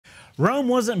Rome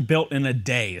wasn't built in a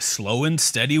day. Slow and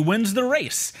steady wins the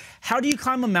race. How do you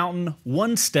climb a mountain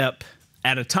one step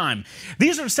at a time?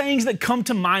 These are sayings that come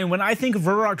to mind when I think of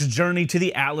Ruroc's journey to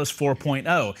the Atlas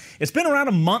 4.0. It's been around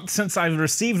a month since I've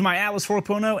received my Atlas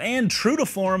 4.0, and true to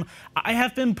form, I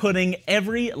have been putting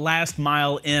every last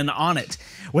mile in on it.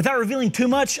 Without revealing too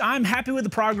much, I'm happy with the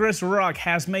progress Ruroc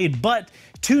has made, but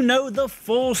to know the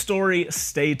full story,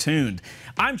 stay tuned.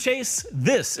 I'm Chase,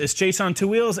 this is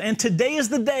Chaseontwowheels, and today is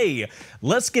the day.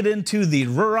 Let's get into the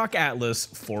Ruroc Atlas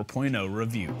 4.0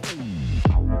 review.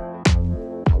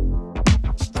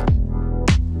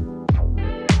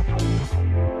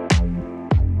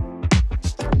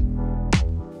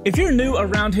 If you're new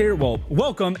around here, well,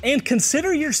 welcome, and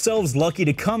consider yourselves lucky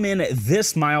to come in at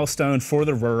this milestone for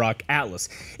the Ruroc Atlas.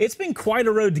 It's been quite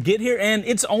a road to get here, and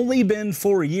it's only been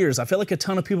 4 years. I feel like a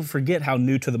ton of people forget how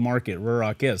new to the market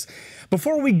Ruroc is.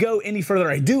 Before we go any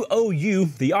further, I do owe you,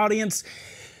 the audience,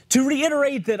 to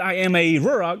reiterate that I am a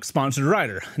Ruroc sponsored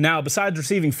rider. Now, besides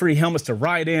receiving free helmets to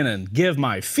ride in and give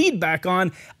my feedback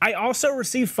on, I also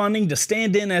receive funding to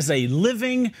stand in as a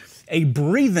living, a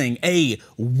breathing, a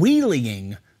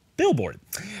wheeling billboard.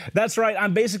 That's right,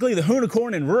 I'm basically the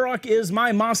unicorn and Ruroc is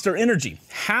my monster energy.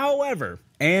 However,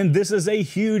 and this is a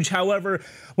huge however,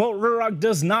 what Ruroc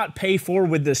does not pay for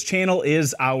with this channel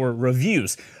is our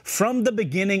reviews. From the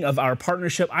beginning of our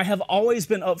partnership, I have always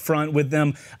been upfront with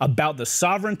them about the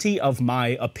sovereignty of my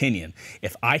opinion.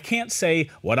 If I can't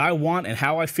say what I want and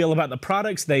how I feel about the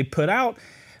products they put out,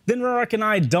 then Ruroc and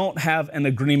I don't have an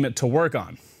agreement to work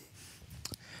on.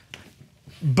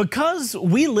 Because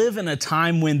we live in a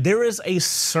time when there is a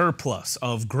surplus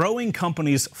of growing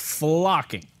companies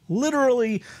flocking,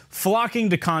 literally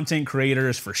flocking to content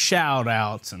creators for shout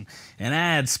outs and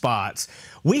ad spots,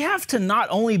 we have to not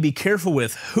only be careful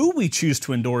with who we choose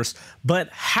to endorse, but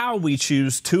how we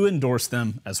choose to endorse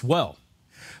them as well.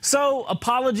 So,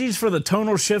 apologies for the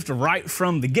tonal shift right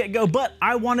from the get-go, but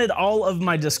I wanted all of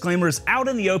my disclaimers out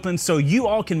in the open so you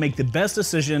all can make the best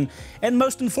decision and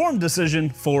most informed decision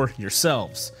for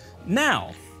yourselves.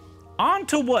 Now, on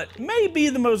to what may be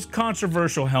the most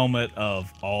controversial helmet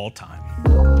of all time.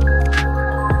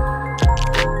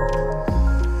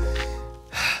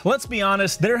 Let's be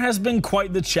honest, there has been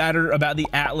quite the chatter about the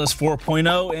Atlas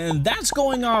 4.0, and that's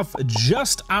going off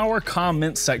just our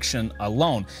comment section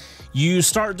alone. You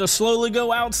start to slowly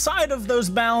go outside of those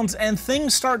bounds and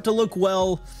things start to look,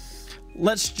 well,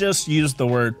 let's just use the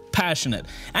word passionate.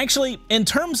 Actually, in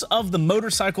terms of the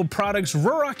motorcycle products,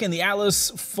 Ruroc and the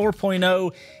Atlas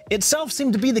 4.0 itself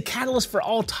seem to be the catalyst for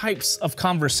all types of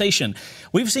conversation.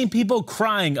 We've seen people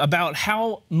crying about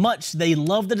how much they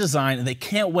love the design and they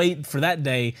can't wait for that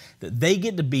day that they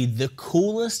get to be the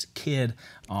coolest kid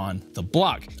on the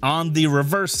block. On the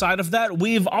reverse side of that,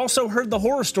 we've also heard the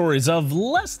horror stories of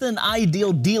less than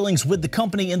ideal dealings with the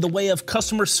company in the way of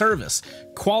customer service,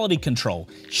 quality control,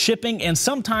 shipping, and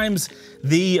sometimes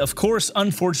the, of course,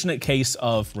 unfortunate case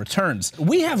of returns.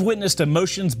 We have witnessed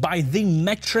emotions by the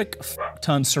metric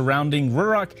ton surrounding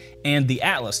Ruroc and the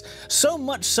Atlas, so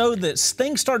much so that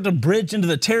things start to bridge into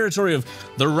the territory of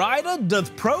the rider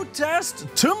doth protest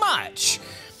too much.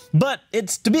 But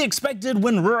it's to be expected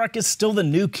when Ruroc is still the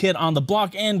new kid on the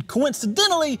block and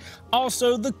coincidentally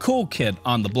also the cool kid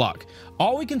on the block.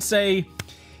 All we can say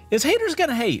is haters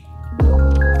gonna hate.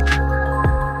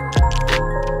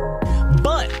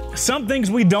 But some things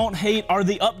we don't hate are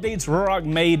the updates Ruroc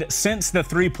made since the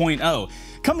 3.0.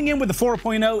 Coming in with the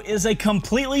 4.0 is a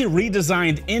completely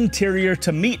redesigned interior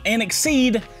to meet and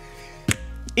exceed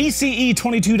ECE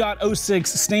 22.06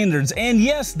 standards, and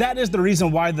yes, that is the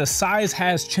reason why the size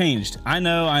has changed. I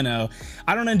know.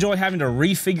 I don't enjoy having to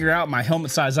refigure out my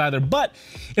helmet size either, but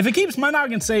if it keeps my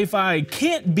noggin safe, I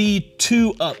can't be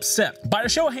too upset. By a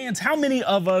show of hands, how many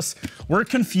of us were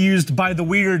confused by the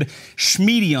weird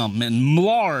schmedium and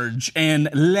large and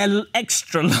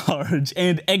extra large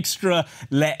and extra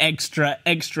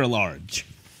large?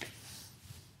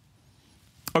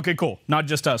 Okay, cool. Not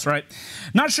just us, right?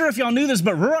 Not sure if y'all knew this,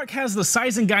 but Ruroc has the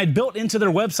sizing guide built into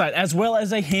their website, as well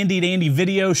as a handy-dandy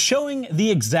video showing the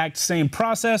exact same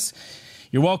process.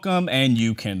 You're welcome, and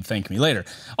you can thank me later.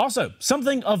 Also,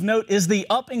 something of note is the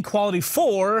up in quality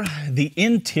for the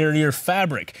interior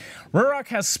fabric. Ruroc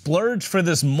has splurged for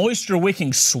this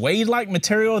moisture-wicking suede-like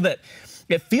material that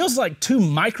it feels like two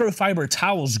microfiber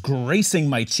towels gracing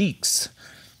my cheeks.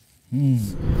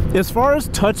 As far as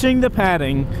touching the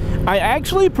padding, I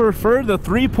actually prefer the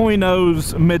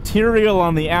 3.0's material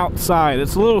on the outside.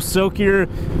 It's a little silkier,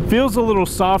 feels a little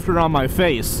softer on my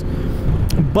face.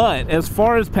 But as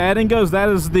far as padding goes, that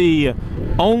is the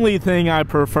only thing I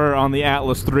prefer on the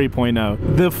Atlas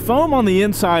 3.0. The foam on the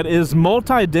inside is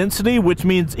multi-density, which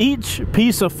means each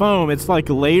piece of foam, it's like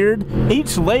layered.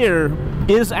 Each layer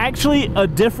is actually a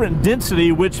different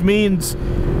density, which means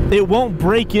it won't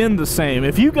break in the same.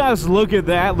 If you guys look at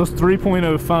the Atlas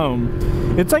 3.0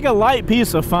 foam, it's like a light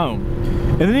piece of foam.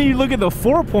 And then you look at the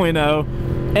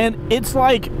 4.0, and it's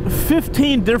like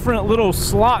 15 different little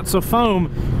slots of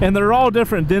foam, and they're all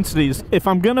different densities. If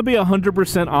I'm gonna be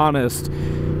 100% honest,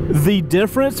 the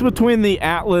difference between the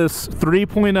Atlas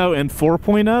 3.0 and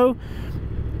 4.0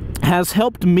 has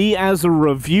helped me as a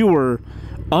reviewer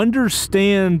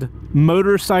understand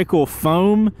motorcycle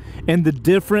foam and the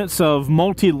difference of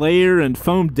multi-layer and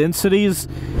foam densities.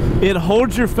 It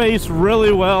holds your face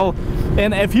really well.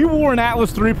 And if you wore an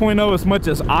Atlas 3.0 as much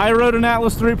as I rode an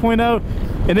Atlas 3.0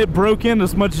 and it broke in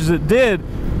as much as it did,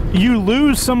 you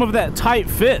lose some of that tight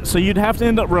fit, so you'd have to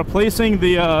end up replacing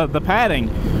the padding.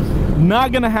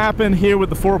 Not gonna happen here with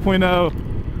the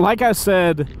 4.0. Like I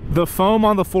said, the foam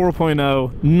on the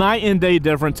 4.0, night and day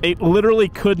difference. It literally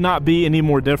could not be any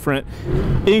more different.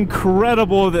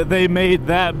 Incredible that they made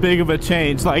that big of a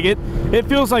change. Like it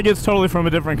feels like it's totally from a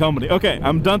different company. Okay,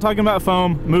 I'm done talking about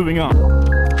foam, moving on.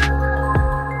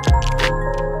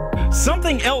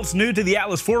 Something else new to the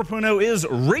Atlas 4.0 is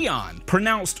Re-On,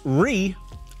 pronounced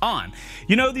Re-On.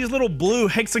 You know these little blue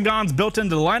hexagons built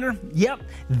into the liner? Yep,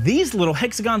 these little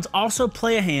hexagons also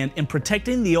play a hand in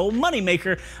protecting the old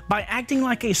moneymaker by acting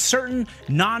like a certain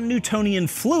non-Newtonian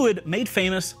fluid made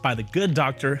famous by the good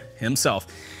doctor himself.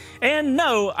 And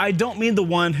no, I don't mean the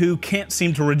one who can't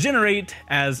seem to regenerate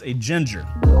as a ginger.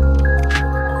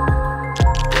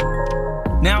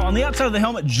 Now, on the outside of the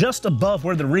helmet, just above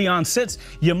where the Re-On sits,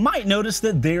 you might notice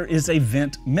that there is a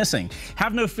vent missing.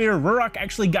 Have no fear, Ruroc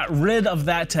actually got rid of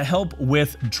that to help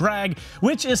with drag,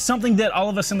 which is something that all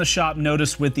of us in the shop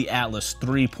noticed with the Atlas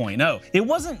 3.0. It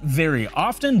wasn't very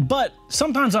often, but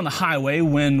sometimes on the highway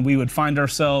when we would find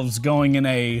ourselves going in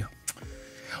a,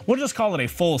 we'll just call it a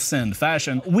full send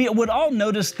fashion, we would all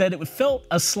notice that it felt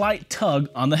a slight tug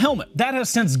on the helmet. That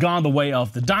has since gone the way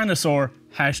of the dinosaur,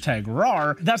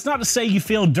 #RAR. That's not to say you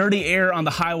feel dirty air on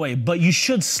the highway, but you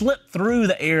should slip through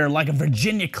the air like a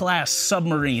Virginia-class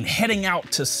submarine heading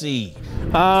out to sea.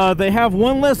 They have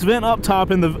one less vent up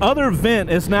top, and the other vent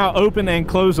is now open and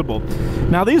closable.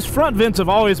 Now, these front vents have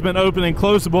always been open and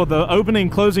closable. The opening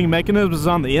and closing mechanism is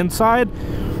on the inside.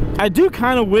 I do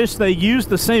kind of wish they used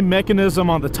the same mechanism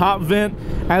on the top vent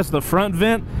as the front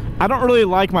vent. I don't really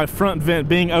like my front vent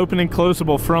being open and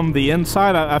closable from the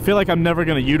inside. I feel like I'm never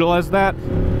going to utilize that.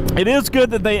 It is good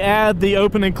that they add the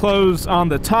open and close on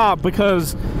the top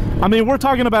because, I mean, we're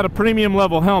talking about a premium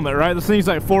level helmet, right? This thing's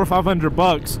like $400 or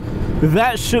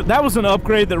 $500. That was an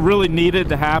upgrade that really needed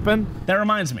to happen. That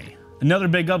reminds me, another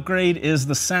big upgrade is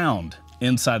the sound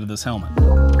inside of this helmet.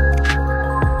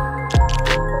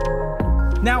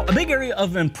 Now, a big area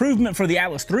of improvement for the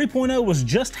Atlas 3.0 was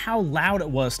just how loud it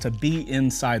was to be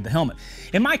inside the helmet.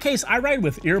 In my case, I ride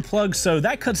with earplugs, so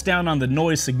that cuts down on the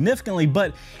noise significantly,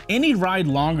 but any ride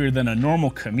longer than a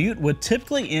normal commute would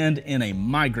typically end in a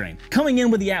migraine. Coming in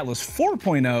with the Atlas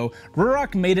 4.0,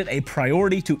 Ruroc made it a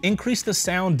priority to increase the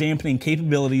sound dampening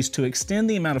capabilities to extend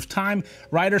the amount of time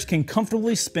riders can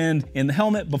comfortably spend in the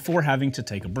helmet before having to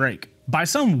take a break. By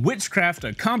some witchcraft,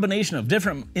 a combination of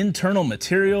different internal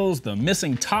materials, the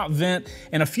missing top vent,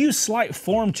 and a few slight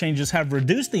form changes have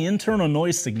reduced the internal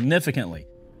noise significantly.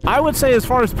 I would say as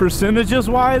far as percentages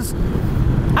wise,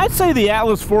 I'd say the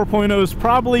Atlas 4.0 is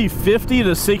probably 50 to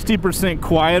 60%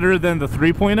 quieter than the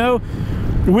 3.0,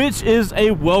 which is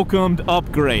a welcomed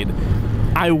upgrade.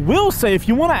 I will say if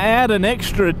you want to add an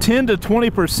extra 10 to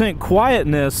 20%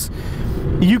 quietness,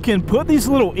 you can put these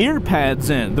little ear pads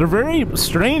in. They're very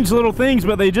strange little things,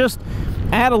 but they just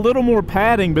add a little more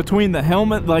padding between the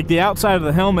helmet, like the outside of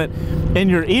the helmet, and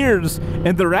your ears,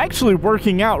 and they're actually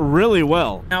working out really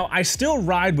well. Now, I still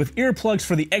ride with earplugs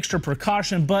for the extra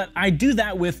precaution, but I do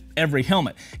that with every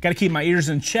helmet. Gotta keep my ears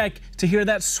in check to hear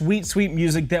that sweet, sweet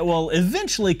music that will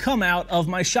eventually come out of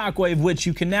my Shockwave, which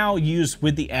you can now use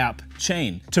with the app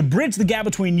Chain to bridge the gap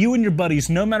between you and your buddies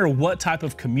no matter what type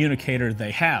of communicator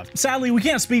they have. Sadly, we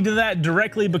can't speak to that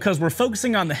directly because we're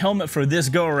focusing on the helmet for this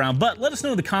go around, but let us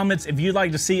know in the comments if you'd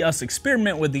like to see us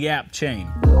experiment with the app Chain.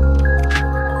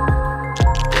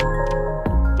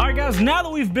 Alright guys, now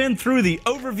that we've been through the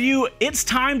overview, it's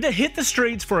time to hit the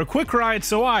streets for a quick ride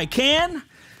so I can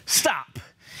stop,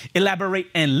 elaborate,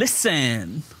 and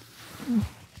listen.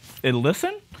 And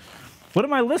listen? What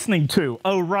am I listening to?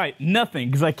 Oh right, nothing,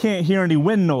 because I can't hear any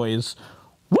wind noise.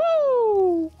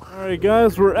 Woo! Alright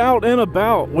guys, we're out and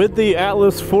about with the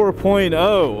Atlas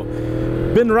 4.0.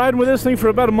 Been riding with this thing for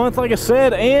about a month, like I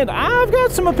said, and I've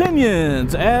got some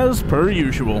opinions, as per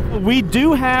usual. We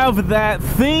do have that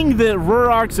thing that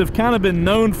Rurocs have kind of been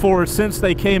known for since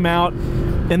they came out,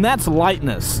 and that's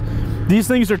lightness. These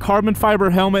things are carbon fiber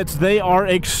helmets. They are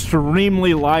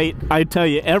extremely light. I tell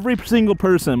you, every single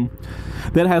person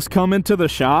that has come into the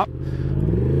shop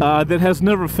that has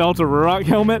never felt a Ruroc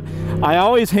helmet, I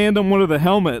always hand them one of the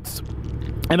helmets,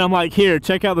 and I'm like, here,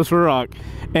 check out this Ruroc.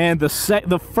 And the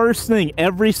first thing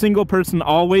every single person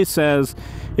always says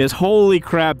is, holy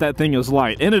crap, that thing is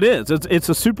light. And it is. It's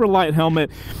a super light helmet,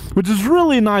 which is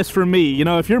really nice for me. You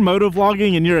know, if you're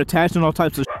motovlogging and you're attaching all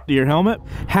types of shit to your helmet,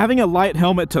 having a light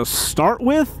helmet to start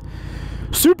with,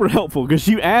 super helpful, because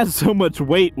you add so much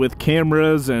weight with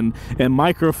cameras and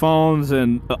microphones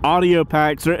and audio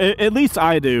packs, or at least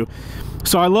I do.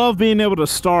 So I love being able to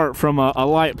start from a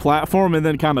light platform and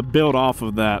then kind of build off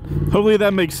of that. Hopefully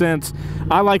that makes sense.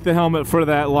 I like the helmet for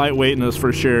that lightweightness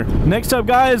for sure. Next up,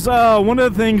 guys, one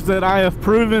of the things that I have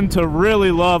proven to really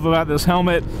love about this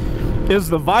helmet is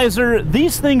the visor.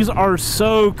 These things are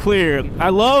so clear. I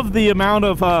love the amount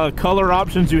of color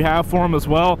options you have for them as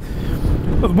well.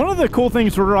 One of the cool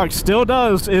things Ruroc still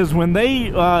does is when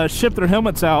they ship their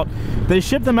helmets out, they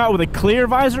ship them out with a clear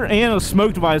visor and a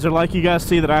smoked visor, like you guys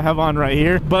see that I have on right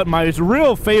here. But my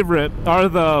real favorite are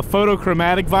the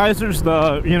photochromatic visors,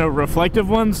 the, you know, reflective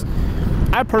ones.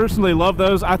 I personally love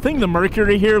those. I think the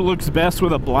Mercury here looks best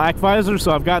with a black visor,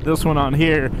 so I've got this one on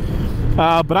here.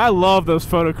 But I love those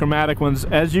photochromatic ones.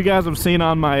 As you guys have seen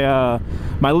on my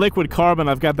my liquid carbon,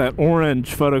 I've got that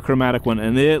orange photochromatic one,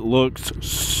 and it looks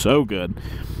so good.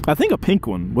 I think a pink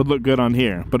one would look good on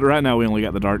here, but right now we only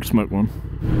got the dark smoke one.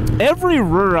 Every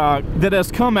Ruroc that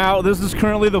has come out, this is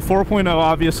currently the 4.0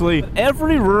 obviously,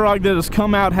 every Ruroc that has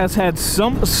come out has had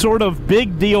some sort of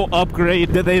big deal upgrade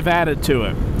that they've added to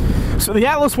it. So the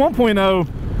Atlas 1.0,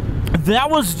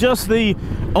 that was just the,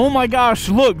 oh my gosh,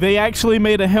 look, they actually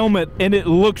made a helmet and it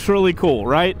looks really cool,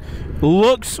 right?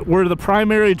 Looks were the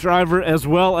primary driver as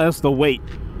well as the weight.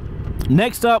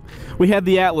 Next up, we had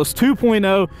the Atlas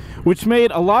 2.0, which made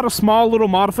a lot of small little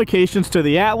modifications to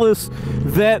the Atlas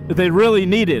that they really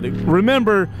needed.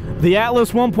 Remember, the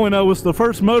Atlas 1.0 was the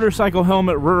first motorcycle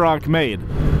helmet Ruroc made.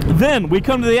 Then we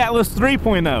come to the Atlas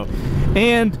 3.0,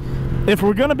 and if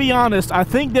we're gonna be honest, I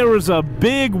think there was a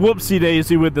big whoopsie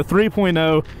daisy with the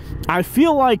 3.0. I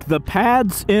feel like the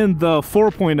pads in the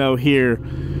 4.0 here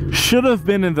should have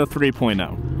been in the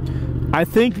 3.0. I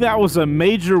think that was a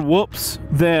major whoops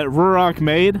that Ruroc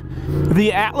made.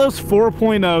 The Atlas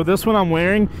 4.0, this one I'm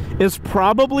wearing, is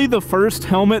probably the first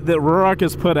helmet that Ruroc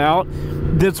has put out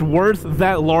that's worth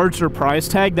that larger price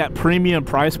tag, that premium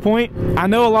price point. I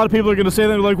know a lot of people are gonna say,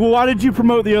 they're like, well, why did you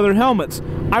promote the other helmets?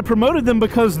 I promoted them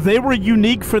because they were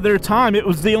unique for their time. It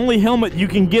was the only helmet you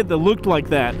can get that looked like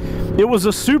that. It was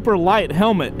a super light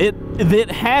helmet.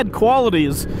 It had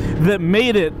qualities that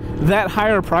made it that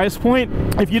higher price point.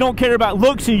 If you don't care about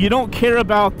looks and you don't care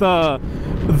about the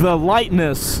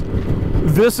lightness,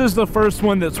 this is the first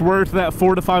one that's worth that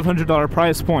 $400 to $500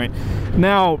 price point.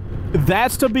 Now,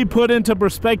 that's to be put into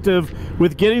perspective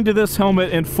with getting to this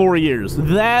helmet in 4 years.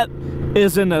 That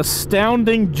is an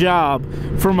astounding job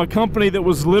from a company that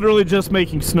was literally just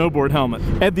making snowboard helmets.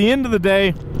 At the end of the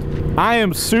day, I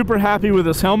am super happy with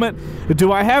this helmet.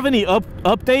 Do I have any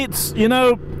updates? You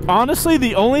know, honestly,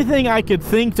 the only thing I could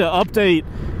think to update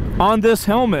on this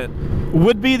helmet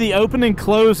would be the open and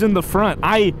close in the front.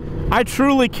 I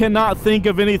truly cannot think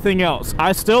of anything else.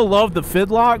 I still love the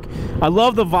fidlock. I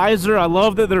love the visor. I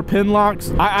love that they're pin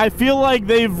locks. I feel like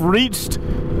they've reached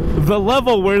the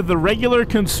level where the regular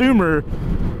consumer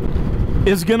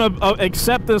is gonna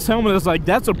accept this helmet as like,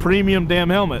 that's a premium damn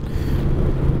helmet.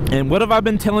 And what have I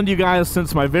been telling you guys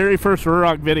since my very first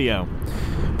Ruroc video?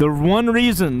 The one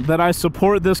reason that I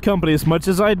support this company as much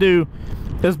as I do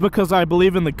is because I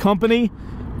believe in the company,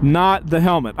 not the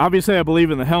helmet. Obviously, I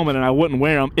believe in the helmet and I wouldn't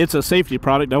wear them. It's a safety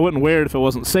product. I wouldn't wear it if it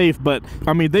wasn't safe. But,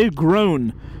 I mean, they've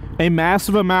grown a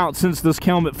massive amount since this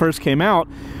helmet first came out.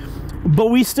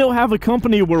 But we still have a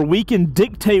company where we can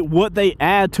dictate what they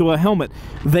add to a helmet.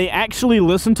 They actually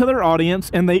listen to their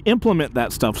audience and they implement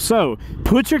that stuff. So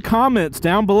put your comments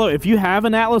down below. If you have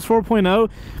an Atlas 4.0,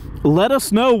 let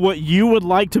us know what you would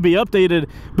like to be updated,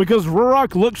 because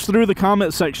Ruroc looks through the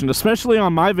comment section, especially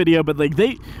on my video, but like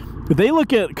they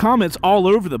look at comments all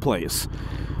over the place.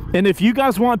 And if you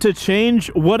guys want to change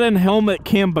what a helmet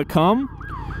can become,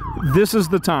 this is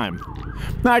the time.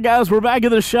 Now guys, we're back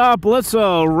at the shop. Let's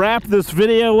wrap this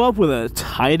video up with a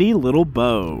tidy little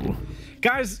bow.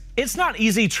 Guys, it's not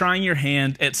easy trying your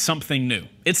hand at something new.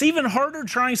 It's even harder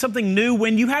trying something new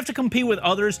when you have to compete with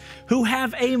others who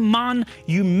have a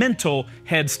monumental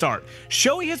head start.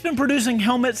 Shoei has been producing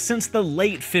helmets since the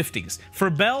late 50s.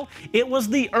 For Bell, it was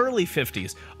the early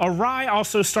 50s. Arai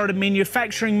also started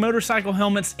manufacturing motorcycle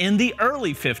helmets in the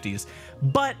early 50s,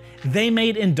 but they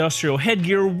made industrial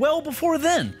headgear well before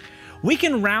then. We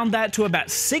can round that to about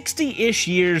 60-ish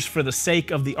years for the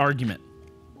sake of the argument.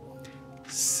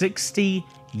 60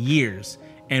 years.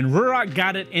 And Ruroc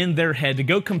got it in their head to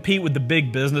go compete with the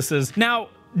big businesses. Now,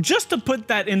 just to put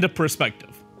that into perspective,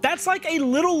 that's like a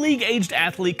little league aged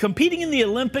athlete competing in the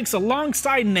Olympics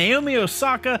alongside Naomi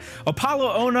Osaka,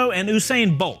 Apollo Ono, and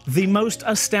Usain Bolt. The most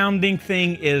astounding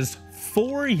thing is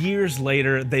 4 years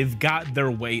later, they've got their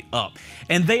way up,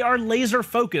 and they are laser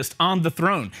focused on the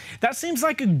throne. That seems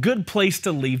like a good place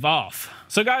to leave off.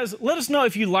 So guys, let us know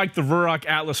if you like the Ruroc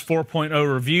Atlas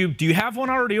 4.0 review. Do you have one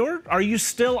already ordered? Are you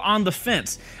still on the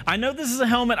fence? I know this is a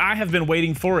helmet I have been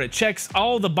waiting for. It checks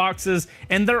all the boxes,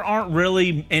 and there aren't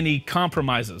really any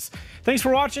compromises. Thanks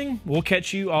for watching. We'll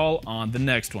catch you all on the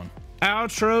next one.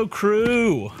 Outro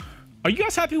crew. Are you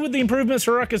guys happy with the improvements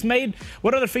Ruroc has made?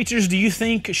 What other features do you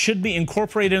think should be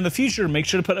incorporated in the future? Make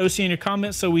sure to put OC in your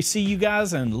comments so we see you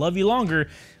guys and love you longer.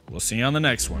 We'll see you on the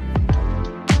next one.